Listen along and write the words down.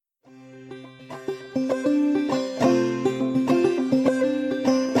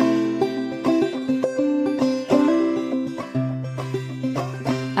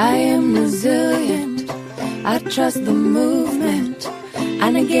trust the movement.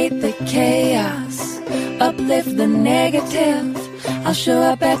 I negate the chaos, uplift the negative. I'll show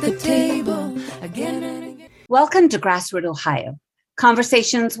up at the table again and again. Welcome to Grassroot Ohio,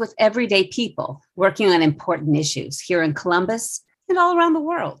 conversations with everyday people working on important issues here in Columbus and all around the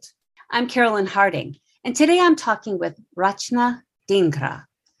world. I'm Carolyn Harding, and today I'm talking with Rachna Dhingra,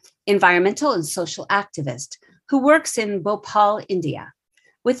 environmental and social activist who works in Bhopal, India,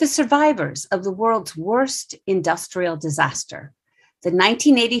 with the survivors of the world's worst industrial disaster, the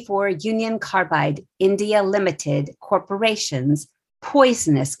 1984 Union Carbide India Limited Corporation's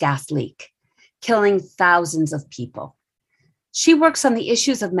poisonous gas leak, killing thousands of people. She works on the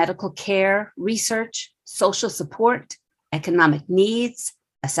issues of medical care, research, social support, economic needs,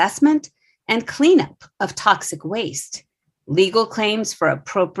 assessment, and cleanup of toxic waste, legal claims for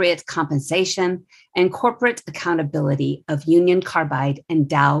appropriate compensation, and corporate accountability of Union Carbide and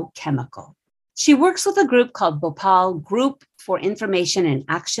Dow Chemical. She works with a group called Bhopal Group for Information and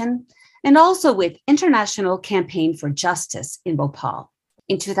Action, and also with International Campaign for Justice in Bhopal.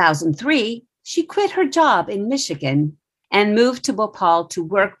 In 2003, she quit her job in Michigan and moved to Bhopal to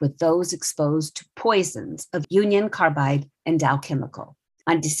work with those exposed to poisons of Union Carbide and Dow Chemical.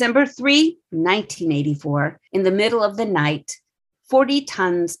 On December 3, 1984, in the middle of the night, 40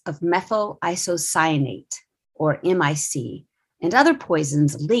 tons of methyl isocyanate, or MIC, and other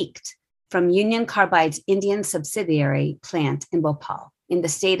poisons leaked from Union Carbide's Indian subsidiary plant in Bhopal, in the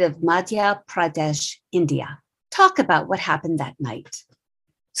state of Madhya Pradesh, India. Talk about what happened that night.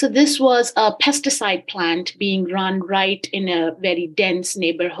 So this was a pesticide plant being run right in a very dense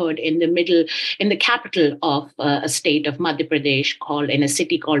neighborhood in the capital of a state of Madhya Pradesh, in a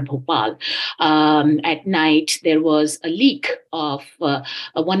city called Bhopal. At night, there was a leak of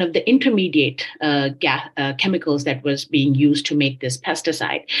one of the intermediate chemicals that was being used to make this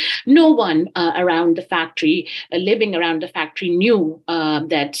pesticide. No one around the factory, living around the factory, knew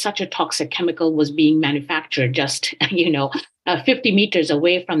that such a toxic chemical was being manufactured just, 50 meters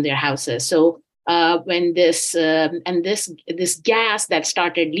away from their houses. So when this gas that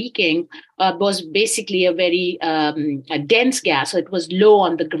started leaking was basically a very a dense gas, so it was low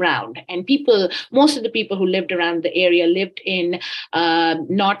on the ground. And most of the people who lived around the area lived in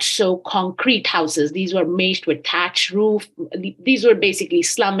not so concrete houses. These were made with thatch roof. These were basically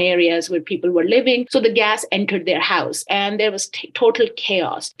slum areas where people were living. So the gas entered their house, and there was total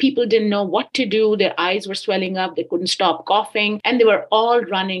chaos. People didn't know what to do. Their eyes were swelling up. They couldn't stop coughing, and they were all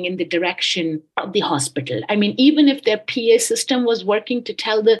running in the direction of the hospital. I mean, even if their PA system was working to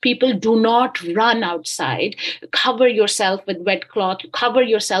tell the people, do not run outside, cover yourself with wet cloth, cover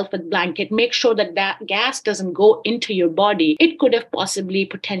yourself with blanket, make sure that gas doesn't go into your body, it could have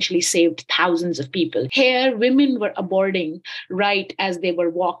potentially saved thousands of people. Here, women were aborting right as they were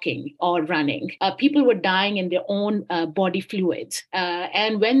walking or running. People were dying in their own body fluids.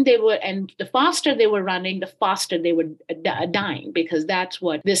 And the faster they were running, the faster they were dying, because that's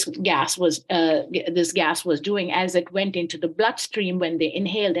what this gas was doing as it went into the bloodstream when they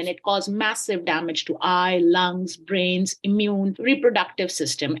inhaled, and it caused massive damage to eye, lungs, brains, immune, reproductive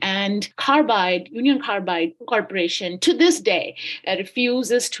system. And Union Carbide Corporation, to this day,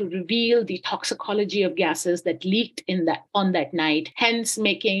 refuses to reveal the toxicology of gases that leaked on that night, hence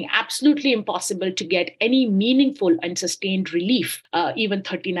making absolutely impossible to get any meaningful and sustained relief, even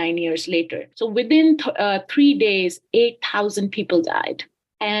 39 years later. So within 3 days, 8,000 people died.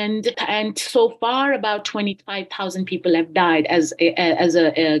 And so far, about 25,000 people have died as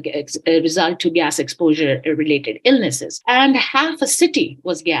a result to gas exposure related illnesses. And half a city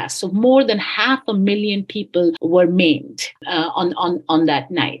was gassed. So more than 500,000 people were maimed on that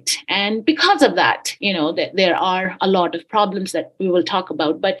night. And because of that, there are a lot of problems that we will talk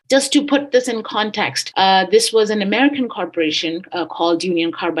about. But just to put this in context, this was an American corporation called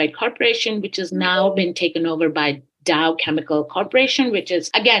Union Carbide Corporation, which has now been taken over by Dow Chemical Corporation, which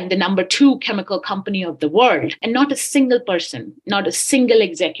is, again, the number 2 chemical company of the world. And not a single person, not a single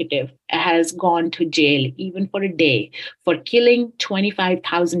executive has gone to jail, even for a day, for killing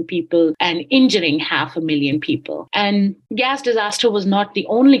 25,000 people and injuring 500,000 people. And gas disaster was not the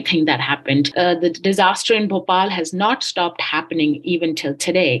only thing that happened. The disaster in Bhopal has not stopped happening even till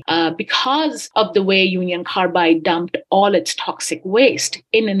today because of the way Union Carbide dumped all its toxic waste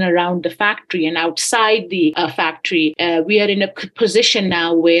in and around the factory and outside the factory. We are in a position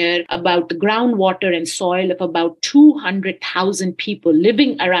now where about the groundwater and soil of about 200,000 people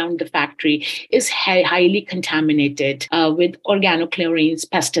living around the factory factory is highly contaminated with organochlorines,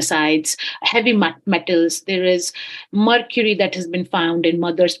 pesticides, heavy metals. There is mercury that has been found in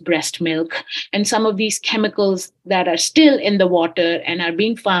mother's breast milk. And some of these chemicals that are still in the water and are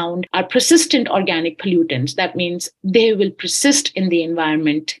being found are persistent organic pollutants. That means they will persist in the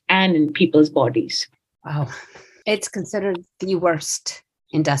environment and in people's bodies. Wow. It's considered the worst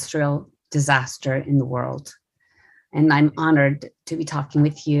industrial disaster in the world. And I'm honored to be talking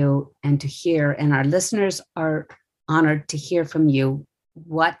with you and to hear, and our listeners are honored to hear from you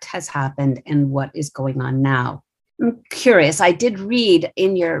what has happened and what is going on now. I'm curious, I did read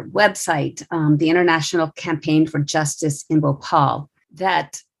in your website, the International Campaign for Justice in Bhopal,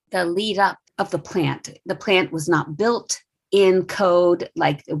 that the lead up of the plant was not built in code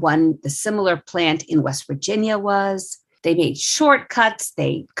like the similar plant in West Virginia was. They made shortcuts,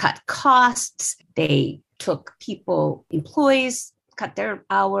 they cut costs, they took employees, cut their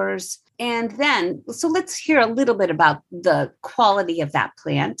hours. And then, so let's hear a little bit about the quality of that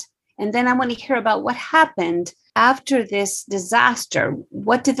plant. And then I want to hear about what happened after this disaster.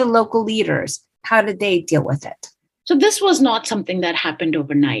 What did the local leaders, how did they deal with it? So this was not something that happened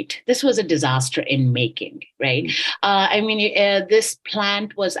overnight. This was a disaster in making, right? This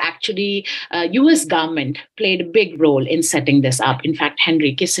plant was actually, U.S. government played a big role in setting this up. In fact,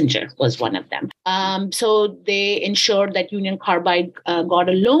 Henry Kissinger was one of them. So they ensured that Union Carbide got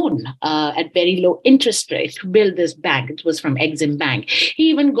a loan at very low interest rates to build this bank. It was from Exim Bank.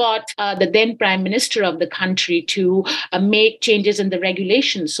 He even got the then prime minister of the country to make changes in the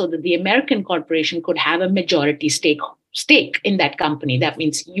regulations so that the American corporation could have a majority stake in that company. That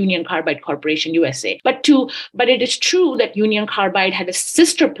means Union Carbide Corporation USA. But it is true that Union Carbide had a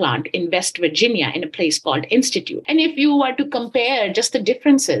sister plant in West Virginia in a place called Institute. And if you were to compare just the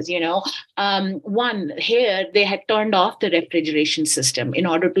differences, one, here they had turned off the refrigeration system in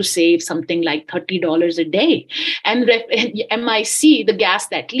order to save something like $30 a day. And MIC, the gas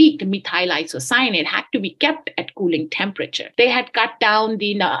that leaked, methyl isocyanate, had to be kept at cooling temperature. They had cut down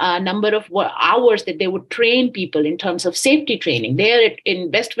the number of hours that they would train people in terms of safety training. There in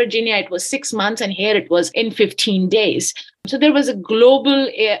West Virginia, it was 6 months, and here it was in 15 days. So there was a global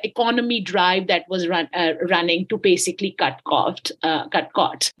economy drive that was running to basically cut costs.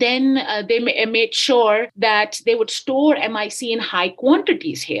 Then they made sure that they would store MIC in high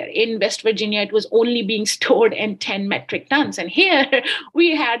quantities here. In West Virginia, it was only being stored in 10 metric tons. And here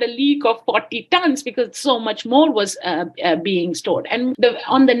we had a leak of 40 tons because so much more was being stored. And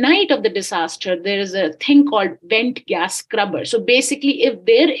on the night of the disaster, there is a thing called vent gas scrubber. So basically, if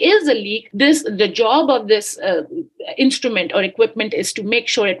there is a leak, the job of this instrument or equipment is to make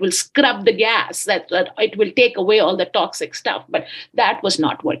sure it will scrub the gas, that it will take away all the toxic stuff. But that was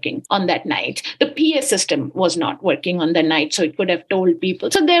not working on that night. The PA system was not working on the night, so it could have told people.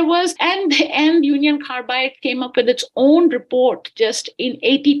 So there was, and Union Carbide came up with its own report just in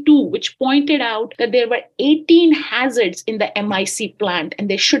 82, which pointed out that there were 18 hazards in the MIC plant and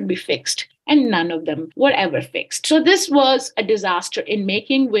they should be fixed. And none of them were ever fixed. So this was a disaster in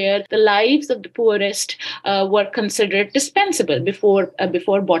making, where the lives of the poorest were considered dispensable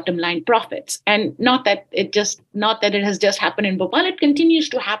before bottom line profits. And not that it has just happened in Bhopal. It continues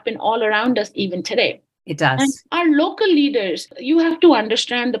to happen all around us even today. It does. And our local leaders, you have to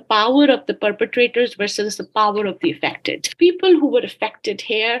understand the power of the perpetrators versus the power of the affected. People who were affected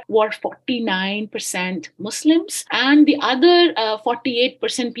here were 49% Muslims, and the other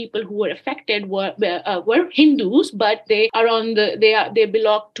 48% people who were affected were Hindus, but they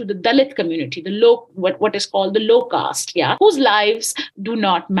belong to the Dalit community, what is called the low caste, whose lives do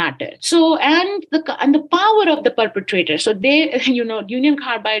not matter. So and the power of the perpetrators. So they, Union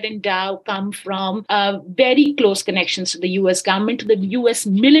Carbide and Dow come from very close connections to the U.S. government, to the U.S.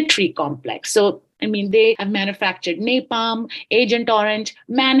 military complex. So they have manufactured napalm, Agent Orange,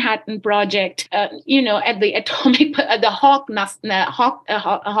 Manhattan Project, at the atomic, the Hawkness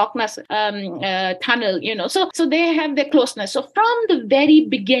tunnel, So they have their closeness. So from the very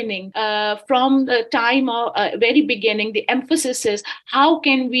beginning, the emphasis is how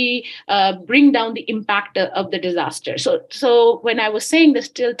can we bring down the impact of the disaster. So when I was saying this,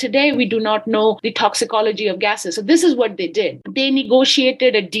 till today, we do not know the toxicology of gases. So this is what they did. They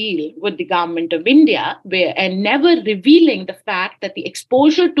negotiated a deal with the government of India, and never revealing the fact that the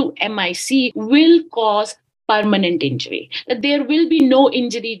exposure to MIC will cause permanent injury, that there will be no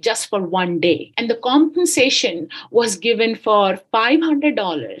injury just for one day. And the compensation was given for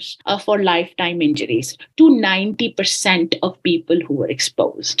 $500 for lifetime injuries to 90% of people who were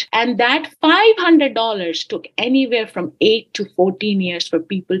exposed. And that $500 took anywhere from 8 to 14 years for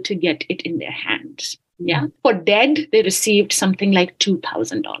people to get it in their hands. Yeah. For dead, they received something like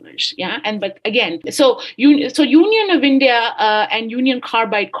 $2,000. Yeah. But again, so Union of India and Union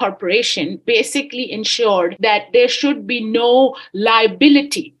Carbide Corporation basically ensured that there should be no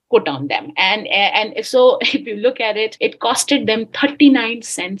liability put on them. And so if you look at it, it costed them 39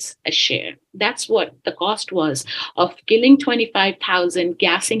 cents a share. That's what the cost was of killing 25,000,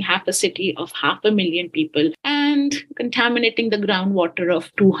 gassing half a city of 500,000 people, and contaminating the groundwater of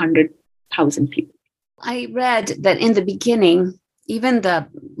 200,000 people. I read that in the beginning, even the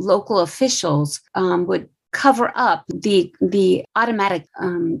local officials would cover up the automatic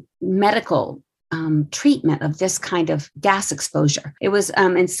medical treatment of this kind of gas exposure. It was,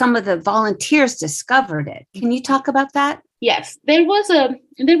 and some of the volunteers discovered it. Can you talk about that? Yes, there was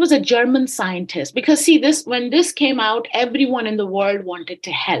a German scientist, because see, when this came out, everyone in the world wanted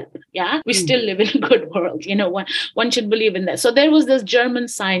to help. Yeah, we still live in a good world. One should believe in that. So there was this German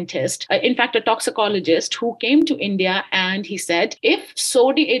scientist, in fact, a toxicologist, who came to India, and he said, if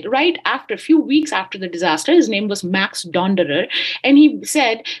sodium, right after a few weeks after the disaster, his name was Max Donderer, and he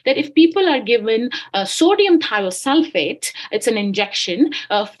said that if people are given sodium thiosulfate, it's an injection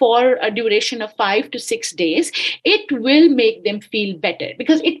for a duration of 5 to 6 days, it will make them feel better,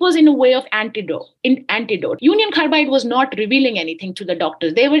 because it was in a way of antidote. Union Carbide was not revealing anything to the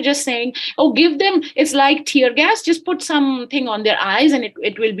doctors. They were just saying, oh, give them, it's like tear gas, just put something on their eyes and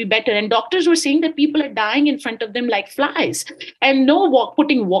it will be better. And doctors were saying that people are dying in front of them like flies, and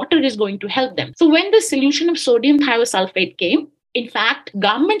putting water is going to help them. So when the solution of sodium thiosulfate came, in fact,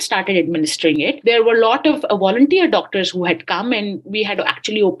 government started administering it. There were a lot of volunteer doctors who had come, and we had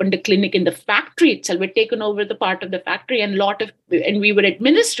actually opened a clinic in the factory itself. We'd taken over the part of the factory, and we were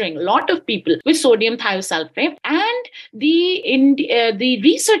administering a lot of people with sodium thiosulfate. And the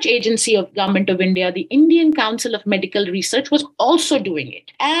research agency of Government of India, the Indian Council of Medical Research, was also doing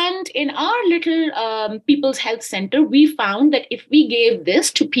it. And in our little People's Health Center, we found that if we gave this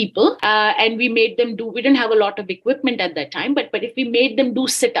to people and we made them we didn't have a lot of equipment at that time, but if we made them do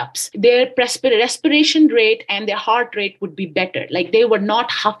sit-ups, their respiration rate and their heart rate would be better. Like, they were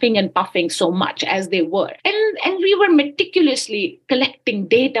not huffing and puffing so much as they were. And we were meticulously collecting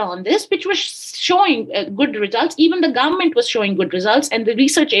data on this, which was showing good results. Even the government was showing good results, and the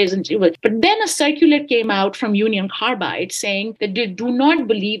research agency was. But then a circular came out from Union Carbide saying that they do not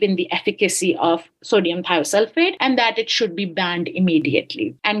believe in the efficacy of sodium thiosulfate and that it should be banned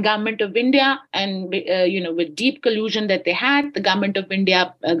immediately. And Government of India, and with deep collusion that they had, the Government of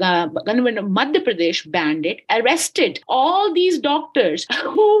India, Government of Madhya Pradesh banned it, arrested all these doctors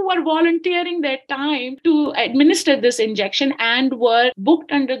who were volunteering their time to administer this injection, and were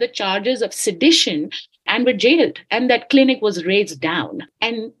booked under the charges of sedition and were jailed. And that clinic was razed down.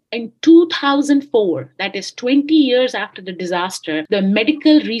 And in 2004, that is 20 years after the disaster, the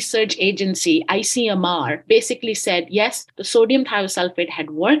Medical Research Agency, ICMR, basically said, yes, the sodium thiosulfate had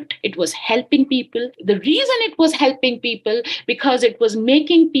worked. It was helping people. The reason it was helping people, because it was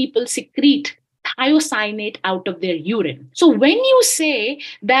making people secrete thiocyanate out of their urine. So when you say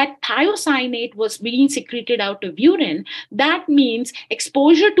that thiocyanate was being secreted out of urine, that means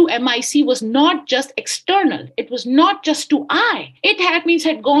exposure to MIC was not just external. It was not just to eye. It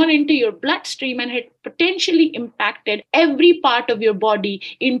had gone into your bloodstream and had potentially impacted every part of your body,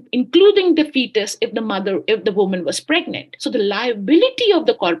 including the fetus if the woman was pregnant. So the liability of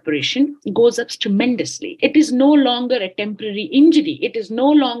the corporation goes up tremendously. It is no longer a temporary injury. It is no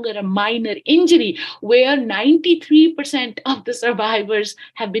longer a minor injury where 93% of the survivors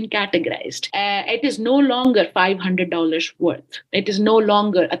have been categorized. It is no longer $500 worth. It is no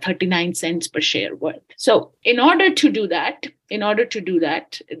longer a 39 cents per share worth. So in order to do that,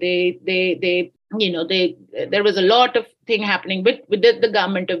 there was a lot of thing happening with the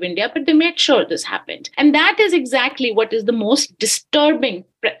Government of India, but they made sure this happened. And that is exactly what is the most disturbing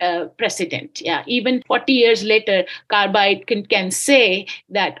precedent. Yeah, even 40 years later, Carbide can say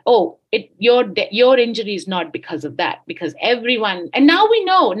that, oh, your injury is not because of that, because everyone, and now we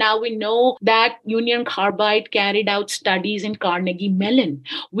know that Union Carbide carried out studies in Carnegie Mellon.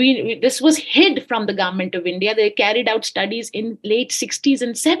 This was hid from the Government of India. They carried out studies in late 60s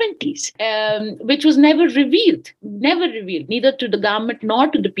and 70s, which was never revealed, neither to the government nor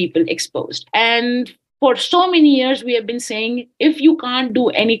to the people exposed. And for so many years, we have been saying, if you can't do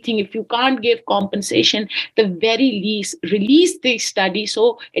anything, if you can't give compensation, the very least release the study,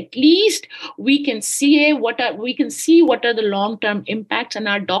 so at least we can see what are the long-term impacts, and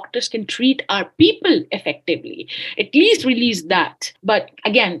our doctors can treat our people effectively. At least release that. But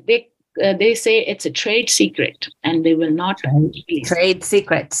again, they say it's a trade secret, and they will not release trade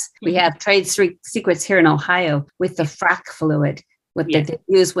secrets. We have trade secrets here in Ohio with the frack fluid. what they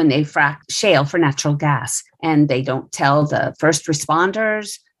use when they frack shale for natural gas. And they don't tell the first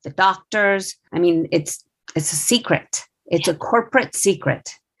responders, the doctors. I mean, it's a secret. It's a corporate secret.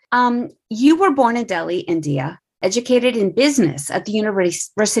 You were born in Delhi, India, educated in business at the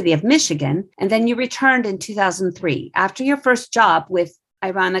University of Michigan, and then you returned in 2003 after your first job with,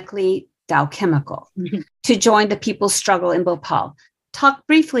 ironically, Dow Chemical to join the people's struggle in Bhopal. Talk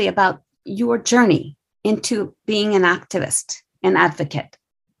briefly about your journey into being an activist, an advocate.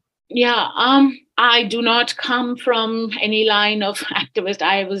 Yeah, I do not come from any line of activist.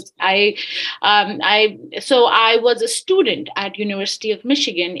 I was a student at University of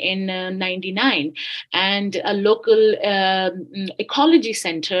Michigan in '99, and a local ecology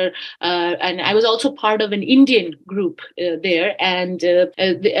center, and I was also part of an Indian group there. And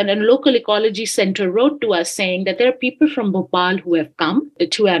a local ecology center wrote to us saying that there are people from Bhopal who have come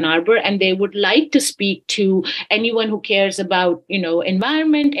to Ann Arbor, and they would like to speak to anyone who cares about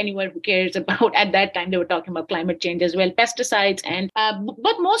environment, anyone who cares about, at that time they were talking about climate change as well, pesticides, and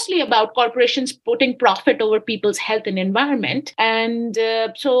but mostly about corporations putting profit over people's health and environment. And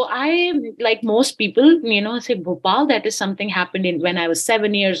so I, like most people, say Bhopal, that is something happened when I was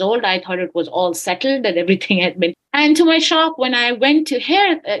 7 years old. I thought it was all settled, that everything had been. And to my shock, when I went to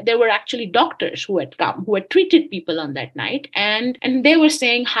hear, there were actually doctors who had come, who had treated people on that night, and they were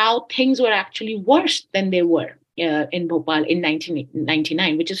saying how things were actually worse than they were in Bhopal in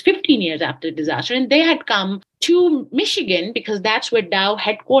 1999, which is 15 years after the disaster. And they had come to Michigan because that's where Dow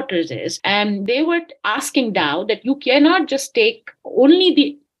headquarters is. And they were asking Dow that you cannot just take only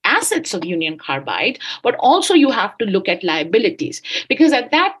the assets of Union Carbide, but also you have to look at liabilities. Because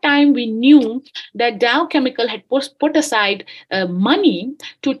at that time, we knew that Dow Chemical had put aside money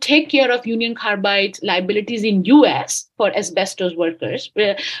to take care of Union Carbide's liabilities in US for asbestos workers.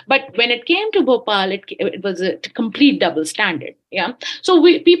 But when it came to Bhopal, it was a complete double standard. Yeah. So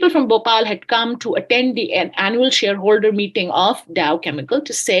people from Bhopal had come to attend an annual shareholder meeting of Dow Chemical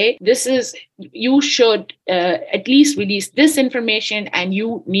to say, you should at least release this information, and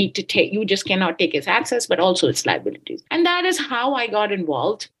you just cannot take its access, but also its liabilities. And that is how I got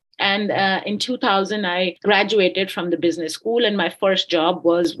involved. And in 2000, I graduated from the business school, and my first job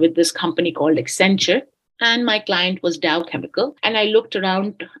was with this company called Accenture. And my client was Dow Chemical. And I looked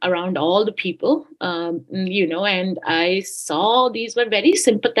around all the people, and I saw these were very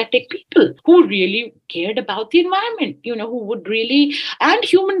sympathetic people who really cared about the environment, who would really, and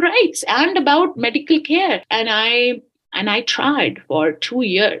human rights, and about medical care. And I tried for 2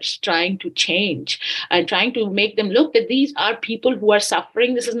 years trying to change and trying to make them look that these are people who are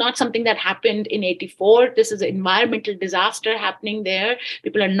suffering. This is not something that happened in '84. This is an environmental disaster happening there.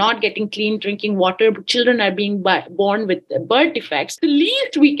 People are not getting clean drinking water. Children are being born with birth defects. The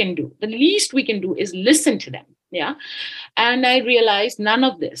least we can do is listen to them. Yeah. And I realized none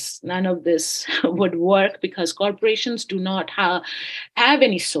of this would work because corporations do not have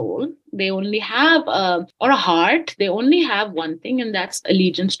any soul. They only have or a heart. They only have one thing, and that's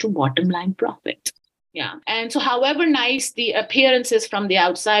allegiance to bottom line profit. Yeah. And so however nice the appearance is from the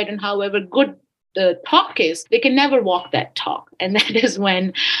outside and however good the talk is, they can never walk that talk. And that is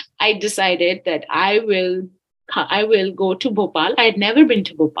when I decided that I will go to Bhopal. I had never been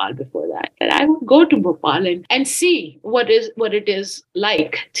to Bhopal before that I would go to Bhopal and see what it is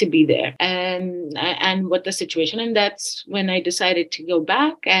like to be there and what the situation. And that's when I decided to go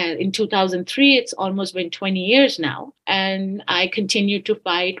back. And in 2003, it's almost been 20 years now. And I continue to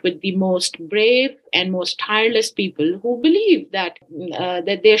fight with the most brave and most tireless people who believe that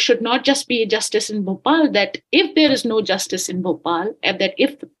there should not just be justice in Bhopal, that if there is no justice in Bhopal, and that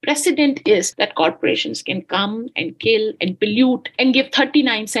if the precedent is that corporations can come and kill and pollute and give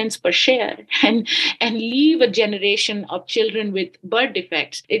 39 cents per share and leave a generation of children with birth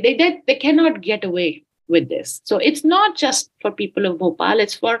defects, they cannot get away with this. So it's not just for people of Bhopal,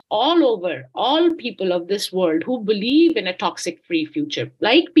 it's for all people of this world who believe in a toxic-free future,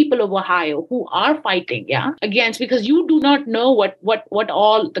 like people of Ohio who are fighting, against, because you do not know what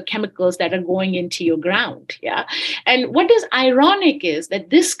all the chemicals that are going into your ground, And what is ironic is that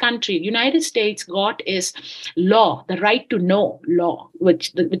this country, the United States, got its law, the right to know law,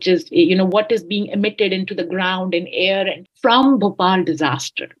 which is what is being emitted into the ground and air and from Bhopal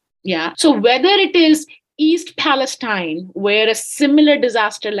disaster. Yeah. So whether it is East Palestine, where a similar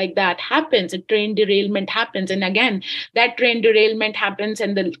disaster like that happens, a train derailment happens. And again, that train derailment happens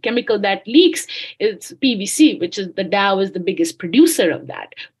and the chemical that leaks is PVC, which is the Dow is the biggest producer of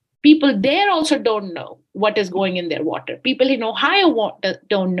that. people there also don't know what is going in their water. People in Ohio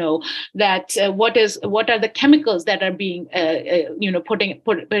don't know that what are the chemicals that are being put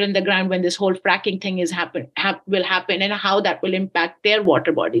in the ground when this whole fracking thing will happen, and how that will impact their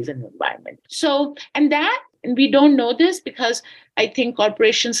water bodies and environment. So, and we don't know this because I think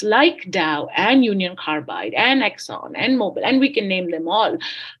corporations like Dow and Union Carbide and Exxon and Mobil, and we can name them all,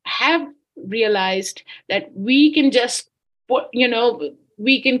 have realized that we can just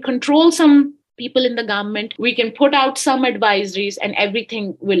we can control some people in the government, we can put out some advisories, and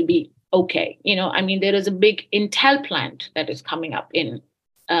everything will be okay. There is a big Intel plant that is coming up in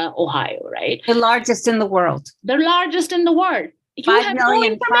Ohio, right? The largest in the world. The largest in the world. 5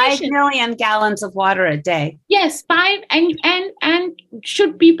 million gallons of water a day. Yes, 5. And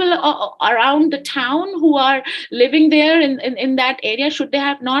should people around the town who are living there in that area, should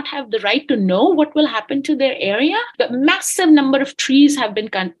they not have the right to know what will happen to their area? The massive number of trees have been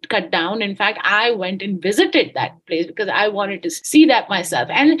cut down. In fact, I went and visited that place because I wanted to see that myself.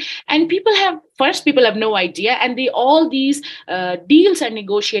 And people have no idea, and all these deals are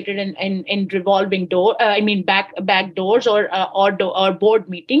negotiated in revolving back doors or board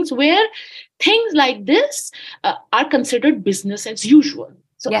meetings where things like this are considered business as usual.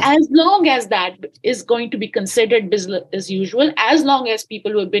 So yes. As long as that is going to be considered business as usual, as long as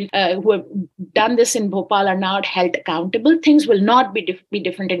people who have done this in Bhopal are not held accountable, things will not be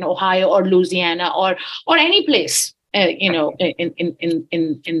different in Ohio or Louisiana or any place in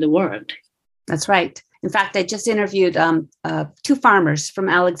the world. That's right. In fact, I just interviewed 2 farmers from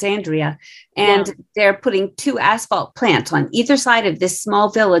Alexandria, and they're putting 2 asphalt plants on either side of this small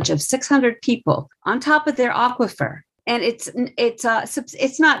village of 600 people on top of their aquifer. And it's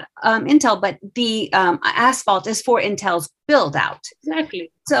not Intel, but the asphalt is for Intel's build out.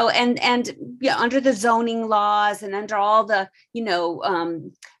 Exactly. So and under the zoning laws and under all the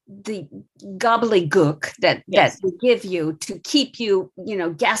the gobbledygook that they give you to keep you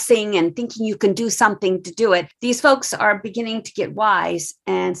guessing and thinking you can do something to do it, these folks are beginning to get wise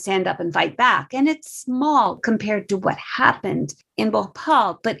and stand up and fight back. And it's small compared to what happened in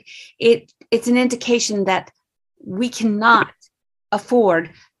Bhopal, but it's an indication that we cannot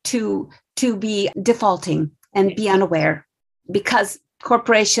afford to be defaulting and be unaware, because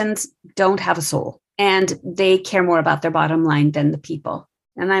corporations don't have a soul and they care more about their bottom line than the people.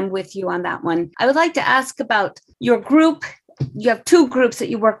 And I'm with you on that one. I would like to ask about your group. You have 2 groups that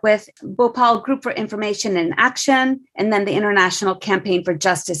you work with: Bhopal Group for Information and Action, and then the International Campaign for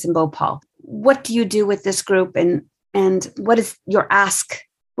Justice in Bhopal. What do you do with this group, and what is your ask?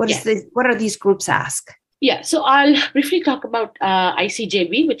 What are these groups ask? Yeah, so I'll briefly talk about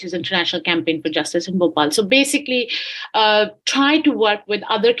ICJB, which is International Campaign for Justice in Bhopal. So basically, try to work with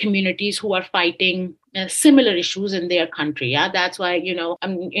other communities who are fighting similar issues in their country. Yeah, that's why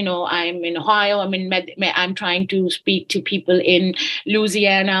I'm in Ohio. I'm trying to speak to people in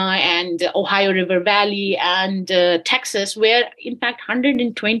Louisiana and Ohio River Valley and Texas, where in fact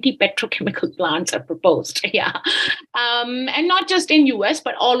 120 petrochemical plants are proposed. Yeah, and not just in US,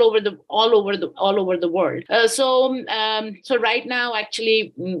 but all over the world. So right now,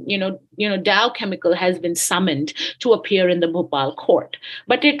 actually, Dow Chemical has been summoned to appear in the Bhopal court,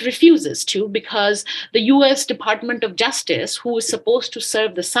 but it refuses to, because the U.S. Department of Justice, who is supposed to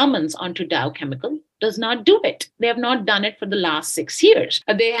serve the summons onto Dow Chemical, does not do it. They have not done it for the last 6 years.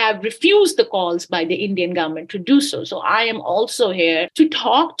 They have refused the calls by the Indian government to do so. So I am also here to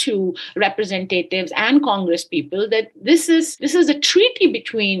talk to representatives and Congress people that this is a treaty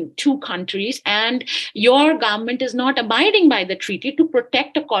between 2 countries, and your government is not abiding by the treaty to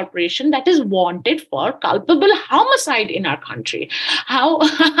protect a corporation that is wanted for culpable homicide in our country. How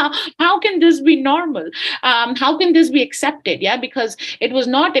can this be normal? How can this be accepted? Yeah, because it was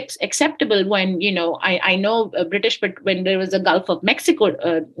not acceptable when I know British, but when there was the Gulf of Mexico,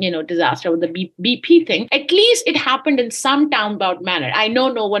 disaster with the BP thing, at least it happened in some town-bound manner. I know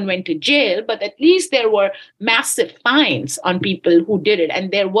no one went to jail, but at least there were massive fines on people who did it,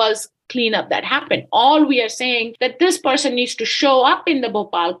 and there was cleanup that happened. All we are saying that this person needs to show up in the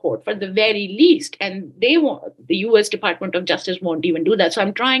Bhopal court for the very least, and the U.S. Department of Justice won't even do that. So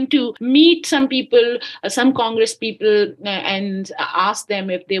I'm trying to meet some people, some Congress people, and ask them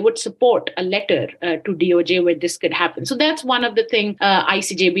if they would support a letter to DOJ where this could happen. So that's one of the things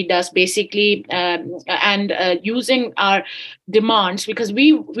ICJB does basically, and using our demands, because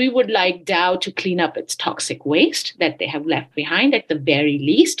we would like Dow to clean up its toxic waste that they have left behind at the very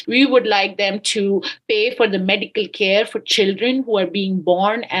least. We would like them to pay for the medical care for children who are being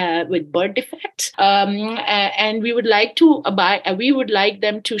born with birth defects, and we would like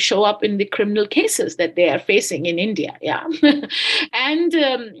them to show up in the criminal cases that they are facing in India. Yeah, and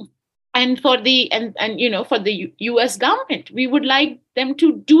for the U.S. government, we would like them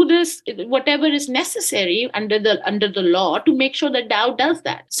to do this, whatever is necessary under the law, to make sure that Dow does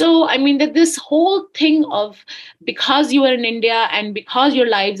that. So, I mean, that this whole thing of because you are in India and because your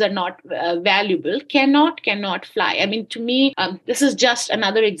lives are not valuable cannot fly. I mean, to me, this is just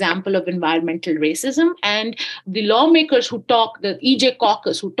another example of environmental racism. And the lawmakers who talk, the EJ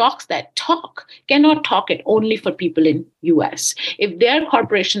caucus who talks that talk, cannot talk it only for people in US. If their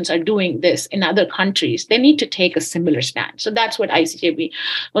corporations are doing this in other countries, they need to take a similar stand. So that's what ICJB.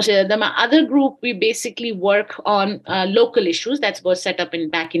 The other group, we basically work on local issues. That was set up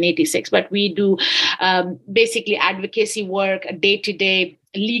back in 86, but we do basically advocacy work, day-to-day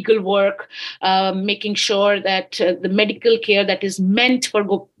legal work, making sure that the medical care that is meant for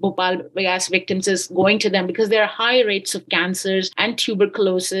Bhopal gas victims is going to them, because there are high rates of cancers and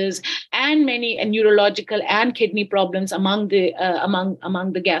tuberculosis and many neurological and kidney problems among the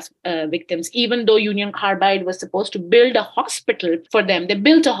gas victims. Even though Union Carbide was supposed to build a hospital for them, they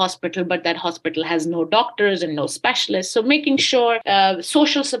built a hospital, but that hospital has no doctors and no specialists. So making sure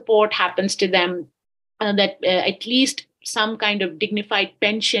social support happens to them, that at least some kind of dignified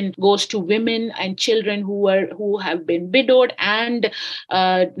pension goes to women and children who have been widowed and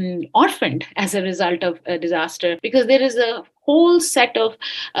orphaned as a result of a disaster, because there is a whole set of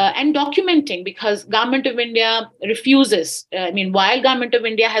and documenting, because Government of India refuses. While Government of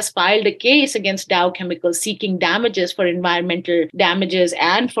India has filed a case against Dow Chemicals seeking damages for environmental damages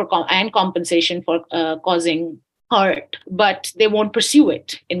and compensation for causing hurt, but they won't pursue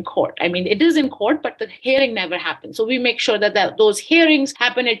it in court. I mean, it is in court, but the hearing never happens. So we make sure that those hearings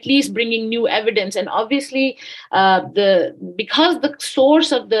happen, at least bringing new evidence. And obviously, because the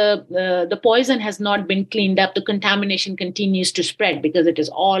source of the poison has not been cleaned up, the contamination continues to spread because it is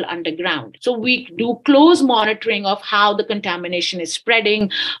all underground. So we do close monitoring of how the contamination is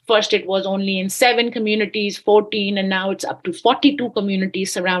spreading. First, it was only in 7 communities, 14, and now it's up to 42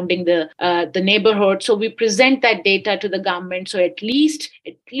 communities surrounding the neighborhood. So we present that data to the government, so at least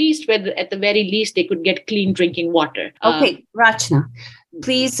at the very least they could get clean drinking water. Okay, Rachna,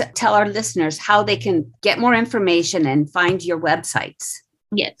 please tell our listeners how they can get more information and find your websites.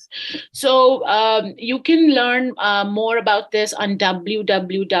 Yes. So you can learn more about this on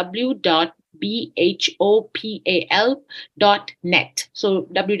www.bhopal.net. So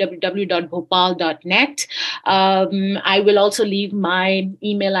www.bhopal.net. I will also leave my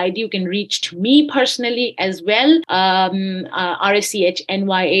email ID. You can reach to me personally as well.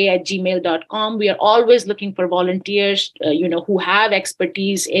 rachnya@gmail.com. We are always looking for volunteers, who have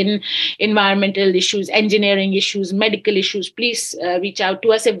expertise in environmental issues, engineering issues, medical issues. Please reach out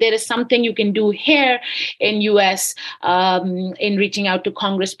to us. If there is something you can do here in US in reaching out to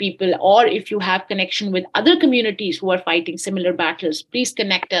Congress people, or if you have connection with other communities who are fighting similar battles, please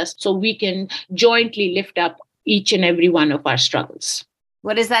connect us so we can jointly lift up each and every one of our struggles.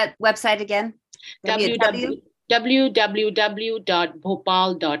 What is that website again?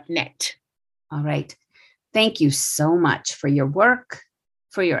 www.bhopal.net. All right. Thank you so much for your work,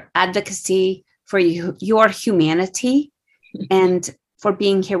 for your advocacy, for your humanity, and for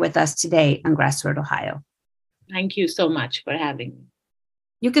being here with us today on Grassroot Ohio. Thank you so much for having me.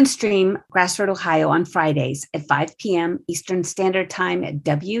 You can stream Grassroot Ohio on Fridays at 5 p.m. Eastern Standard Time at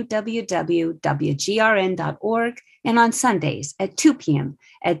www.wgrn.org, and on Sundays at 2 p.m.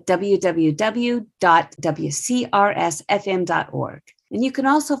 at www.wcrsfm.org. And you can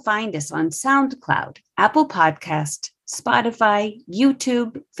also find us on SoundCloud, Apple Podcast, Spotify,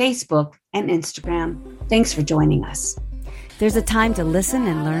 YouTube, Facebook, and Instagram. Thanks for joining us. There's a time to listen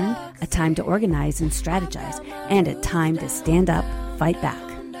and learn, a time to organize and strategize, and a time to stand up, fight back.